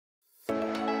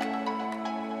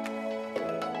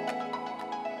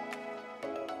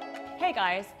Hey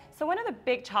guys, so one of the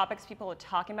big topics people are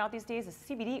talking about these days is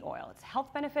CBD oil, its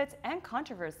health benefits and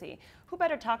controversy. Who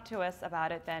better talk to us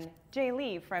about it than Jay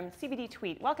Lee from CBD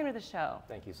Tweet. Welcome to the show.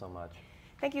 Thank you so much.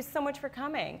 Thank you so much for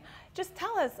coming. Just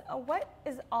tell us, what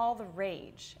is all the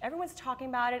rage? Everyone's talking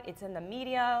about it, it's in the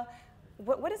media.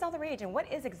 What is all the rage and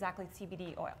what is exactly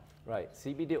CBD oil? Right,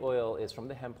 CBD oil is from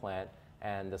the hemp plant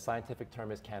and the scientific term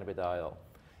is cannabidiol.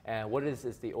 And what it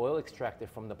is the oil extracted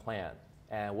from the plant.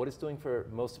 And what it's doing for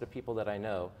most of the people that I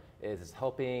know is it's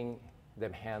helping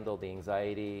them handle the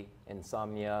anxiety,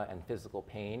 insomnia, and physical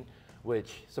pain,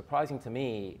 which, surprising to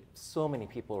me, so many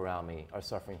people around me are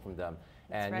suffering from them.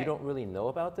 And you don't really know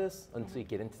about this until you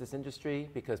get into this industry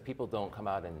because people don't come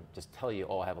out and just tell you,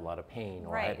 oh, I have a lot of pain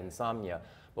or I have insomnia.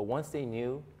 But once they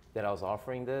knew that I was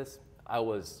offering this, I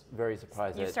was very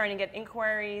surprised. You're starting to get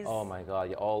inquiries. Oh my God,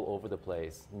 you're all over the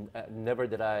place. Never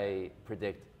did I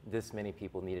predict this many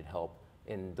people needed help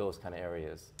in those kind of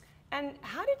areas. And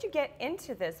how did you get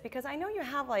into this? Because I know you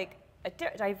have like a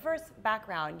diverse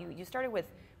background. You started with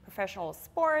professional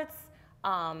sports,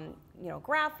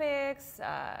 graphics,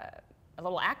 a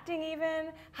little acting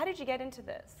even. How did you get into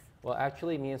this? Well,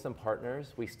 actually, me and some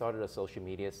partners, we started a social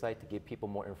media site to give people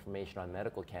more information on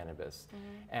medical cannabis.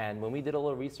 And when we did a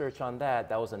little research on that,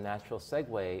 that was a natural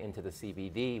segue into the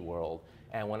CBD world.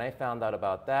 And when I found out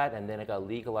about that, and then it got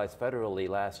legalized federally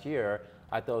last year,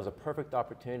 I thought it was a perfect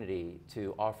opportunity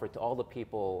to offer to all the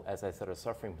people, as I said, are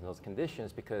suffering from those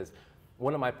conditions, because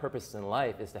one of my purposes in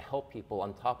life is to help people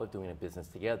on top of doing a business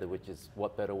together, which is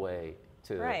what better way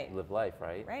to live life,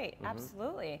 right? Right,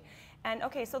 absolutely. And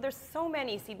okay, so there's so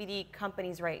many CBD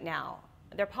companies right now.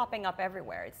 They're popping up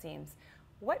everywhere, it seems.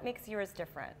 What makes yours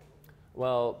different?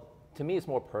 Well, to me, it's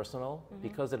more personal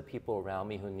because of the people around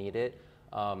me who need it.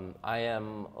 I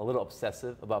am a little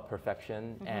obsessive about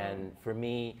perfection, and for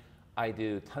me, I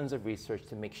do tons of research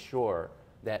to make sure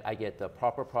that I get the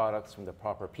proper products from the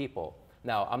proper people.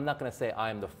 Now, I'm not going to say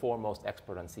I'm the foremost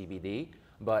expert on CBD,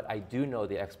 but I do know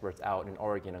the experts out in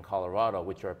Oregon and Colorado,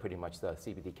 which are pretty much the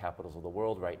CBD capitals of the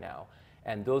world right now.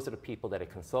 And those are the people that I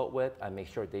consult with. I make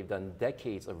sure they've done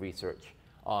decades of research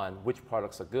on which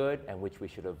products are good and which we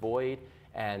should avoid.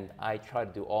 And I try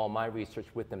to do all my research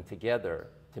with them together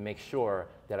to make sure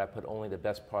that I put only the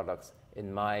best products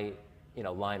in my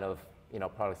line of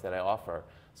products that I offer.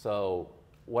 So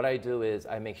what I do is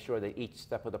I make sure that each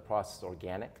step of the process is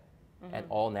organic and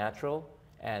all natural.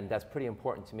 And that's pretty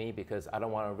important to me because I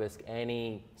don't want to risk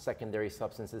any secondary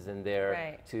substances in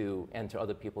there to enter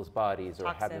other people's bodies or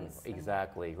toxins.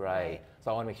 Exactly, right.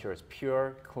 So I want to make sure it's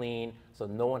pure, clean, so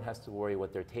no one has to worry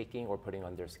what they're taking or putting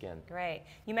on their skin. Great.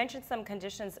 You mentioned some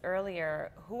conditions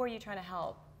earlier. Who are you trying to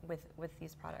help with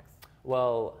these products?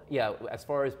 Well, yeah, as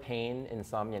far as pain,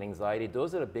 insomnia, and anxiety,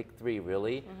 those are the big three,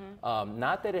 really.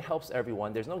 Not that it helps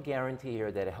everyone. There's no guarantee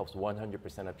here that it helps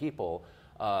 100% of people.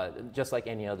 Just like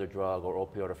any other drug or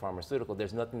opioid or pharmaceutical,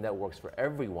 there's nothing that works for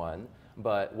everyone.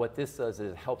 But what this does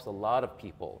is it helps a lot of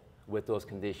people with those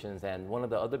conditions. And one of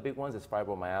the other big ones is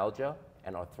fibromyalgia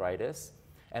and arthritis.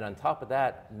 And on top of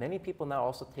that, many people now are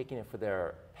also taking it for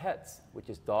their pets, which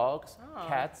is dogs,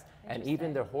 cats, and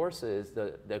even their horses,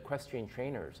 the equestrian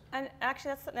trainers. And actually,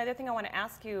 that's another thing I want to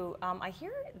ask you. I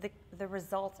hear the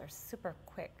results are super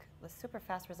quick, the super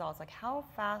fast results. Like, how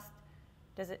fast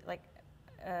does it,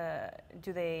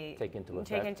 do they take into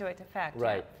effect?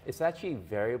 Right. It's actually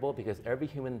variable because every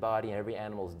human body and every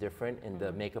animal is different in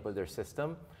the makeup of their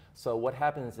system. So what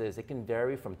happens is it can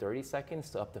vary from 30 seconds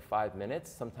to up to 5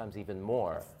 minutes, sometimes even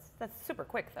more. That's super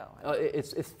quick, though.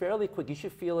 It's fairly quick. You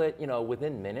should feel it,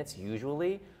 within minutes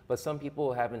usually, but some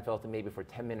people haven't felt it maybe for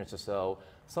 10 minutes or so.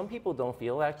 Some people don't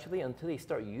feel actually until they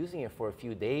start using it for a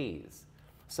few days.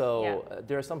 So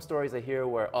there are some stories I hear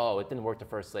where, oh, it didn't work the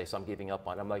first day, so I'm giving up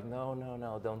on it. I'm like,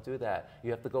 no, don't do that.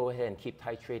 You have to go ahead and keep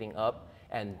titrating up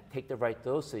and take the right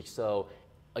dosage. So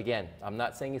again, I'm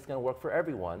not saying it's going to work for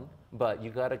everyone, but you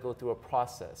got to go through a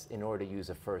process in order to use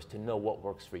it first to know what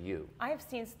works for you. I've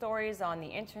seen stories on the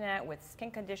internet with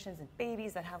skin conditions and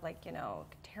babies that have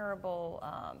terrible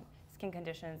skin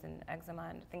conditions and eczema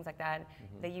and things like that.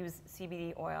 They use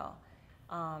CBD oil.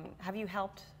 Have you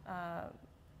helped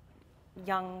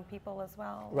young people as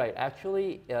well? Right.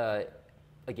 Actually,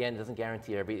 again, it doesn't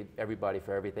guarantee everybody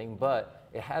for everything, but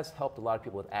it has helped a lot of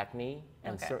people with acne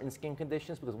and certain skin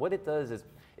conditions because what it does is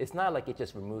it's not like it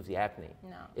just removes the acne.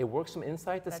 No. It works from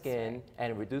inside the skin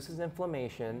and it reduces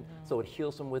inflammation, so it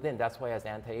heals from within. That's why it has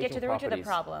anti-aging properties. Get to the root of the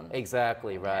problem.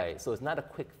 Exactly, right. So it's not a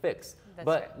quick fix.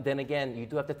 But then again, you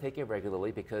do have to take it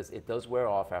regularly because it does wear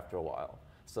off after a while.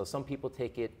 So some people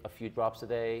take it a few drops a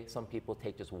day, some people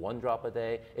take just 1 drop a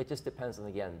day. It just depends on,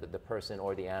 again, the person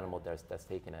or the animal that's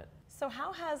taking it. So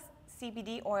how has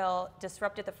CBD oil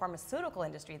disrupted the pharmaceutical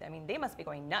industry? I mean, they must be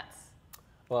going nuts.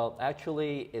 Well,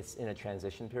 actually, it's in a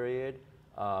transition period.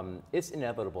 It's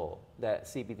inevitable that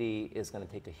CBD is going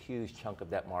to take a huge chunk of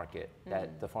that market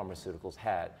that the pharmaceuticals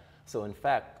had. So in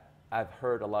fact, I've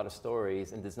heard a lot of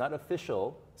stories, and it's not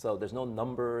official, so there's no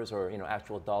numbers or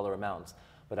actual dollar amounts,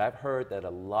 but I've heard that a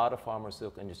lot of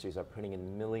pharmaceutical industries are putting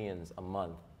in millions a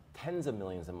month, tens of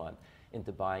millions a month,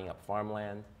 into buying up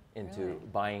farmland, into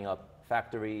buying up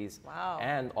factories,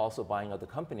 and also buying other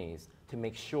companies to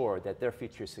make sure that their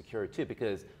future is secure too,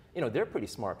 because they're pretty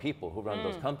smart people who run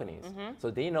those companies.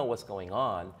 So they know what's going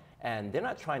on, and they're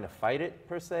not trying to fight it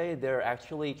per se, they're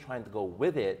actually trying to go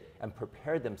with it and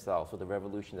prepare themselves for the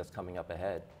revolution that's coming up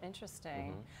ahead.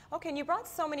 Interesting. Okay, and you brought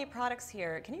so many products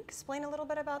here. Can you explain a little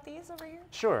bit about these over here?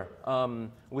 Sure.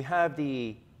 We have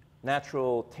the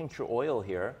natural tincture oil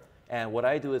here. And what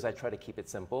I do is I try to keep it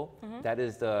simple. That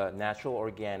is the natural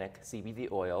organic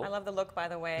CBD oil. I love the look, by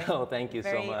the way. Oh, thank you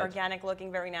so much. Very organic looking,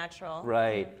 very natural.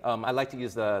 Right. I like to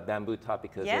use the bamboo top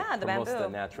because it promotes the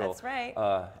natural That's right.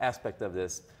 aspect of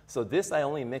this. So this I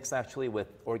only mix actually with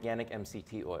organic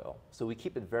MCT oil. So we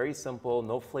keep it very simple,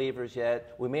 no flavors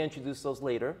yet. We may introduce those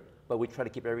later, but we try to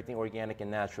keep everything organic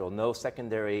and natural. No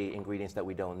secondary ingredients that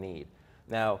we don't need.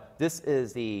 Now, this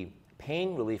is the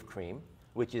pain relief cream,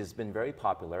 which has been very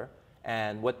popular.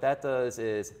 And what that does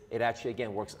is it actually,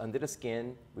 again, works under the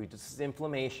skin, reduces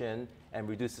inflammation, and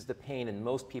reduces the pain in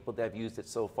most people that have used it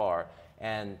so far.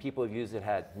 And people who have used it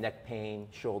had neck pain,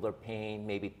 shoulder pain,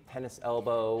 maybe tennis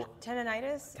elbow.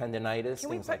 Tendinitis? Tendinitis,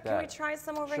 things like that. Can we try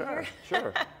some over here?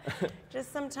 Sure.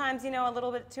 Just sometimes, a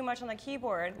little bit too much on the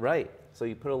keyboard. Right. So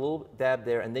you put a little dab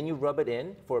there, and then you rub it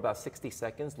in for about 60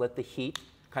 seconds. Let the heat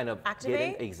kind of activate?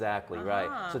 Get in. Exactly,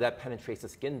 right. So that penetrates the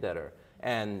skin better.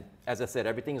 And as I said,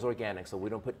 everything is organic, so we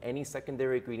don't put any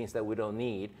secondary ingredients that we don't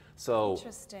need. So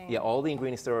interesting. Yeah, all the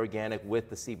ingredients are organic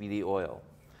with the CBD oil.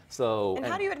 So and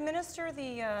how do you administer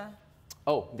the?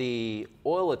 Oh, the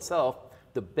oil itself.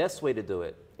 The best way to do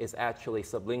it is actually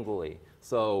sublingually.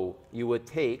 So you would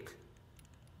take.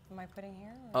 Am I putting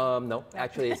here? No,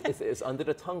 actually, it's under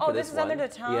the tongue for this one. Oh, this is under the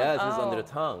tongue. Yeah, this is under the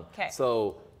tongue. Okay.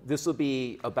 So this will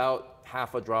be about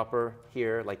half a dropper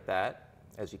here, like that,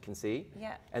 as you can see.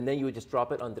 Yeah. And then you would just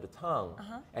drop it under the tongue,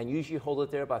 and usually hold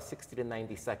it there about 60 to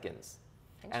 90 seconds.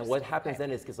 And what happens then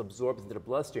is it gets absorbed into the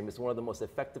bloodstream. It's one of the most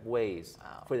effective ways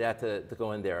for that to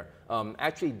go in there.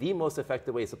 Actually, the most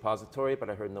effective way is suppository, but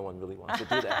I heard no one really wants to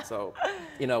do that. So,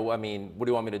 I mean, what do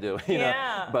you want me to do? You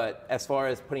know? But as far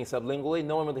as putting sublingually,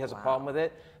 no one really has a problem with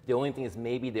it. The only thing is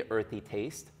maybe the earthy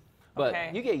taste.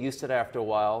 But you get used to that after a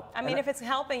while. I mean, if it's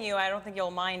helping you, I don't think you'll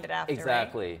mind it after,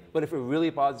 Exactly. Right? But if it really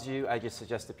bothers you, I just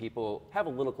suggest to people, have a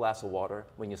little glass of water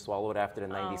when you swallow it after the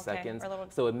 90 seconds.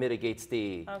 So it mitigates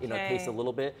the taste a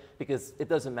little bit, because it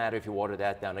doesn't matter if you water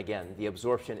that down. Again, the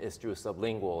absorption is through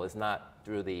sublingual. It's not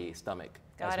through the stomach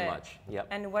as much. Yep.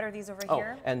 And what are these over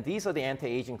here? And these are the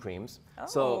anti-aging creams.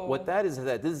 So what that is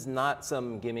that this is not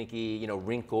some gimmicky,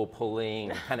 wrinkle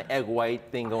pulling kind of egg white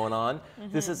thing going on.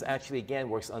 This is actually, again,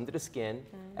 works under the skin.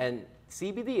 And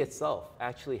CBD itself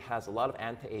actually has a lot of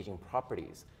anti-aging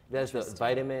properties. There's the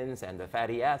vitamins and the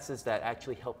fatty acids that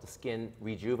actually help the skin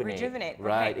rejuvenate.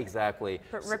 Right, exactly.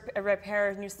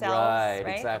 Repair new cells. Right,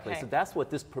 exactly. So that's what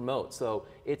this promotes. So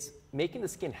it's making the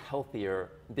skin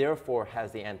healthier, therefore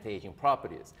has the anti-aging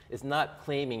properties. It's not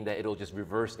claiming that it'll just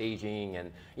reverse aging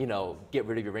and get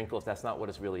rid of your wrinkles. That's not what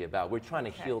it's really about. We're trying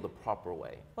to heal the proper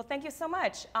way. Well, thank you so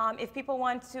much. If people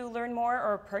want to learn more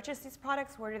or purchase these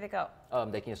products, where do they go?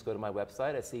 They can just go to my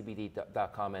website at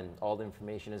cbd.com, and all the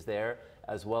information is there,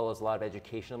 as well as a lot of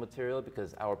educational material,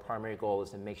 because our primary goal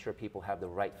is to make sure people have the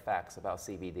right facts about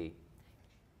CBD.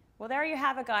 Well, there you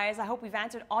have it, guys. I hope we've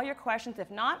answered all your questions.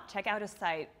 If not, check out his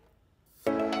site.